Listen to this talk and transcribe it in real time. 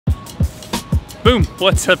Boom!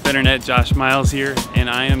 What's up, Internet? Josh Miles here, and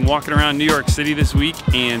I am walking around New York City this week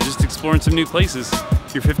and just exploring some new places.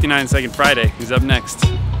 Your 59-second Friday is up next.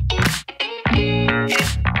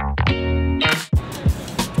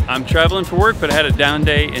 I'm traveling for work, but I had a down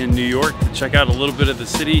day in New York to check out a little bit of the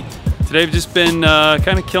city. Today I've just been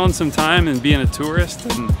kind of killing some time and being a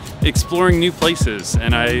tourist and exploring new places,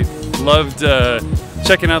 and I loved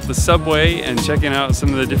checking out the subway and checking out some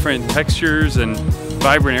of the different textures and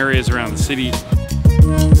vibrant areas around the city.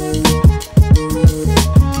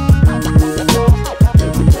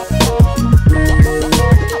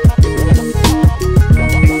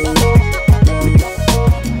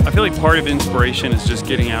 I feel like part of inspiration is just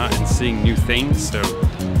getting out and seeing new things, so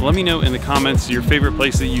let me know in the comments your favorite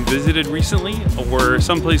place that you visited recently or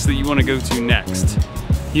some place that you want to go to next.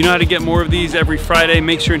 You know how to get more of these every Friday.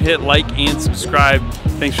 Make sure and hit like and subscribe.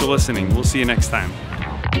 Thanks for listening. We'll see you next time.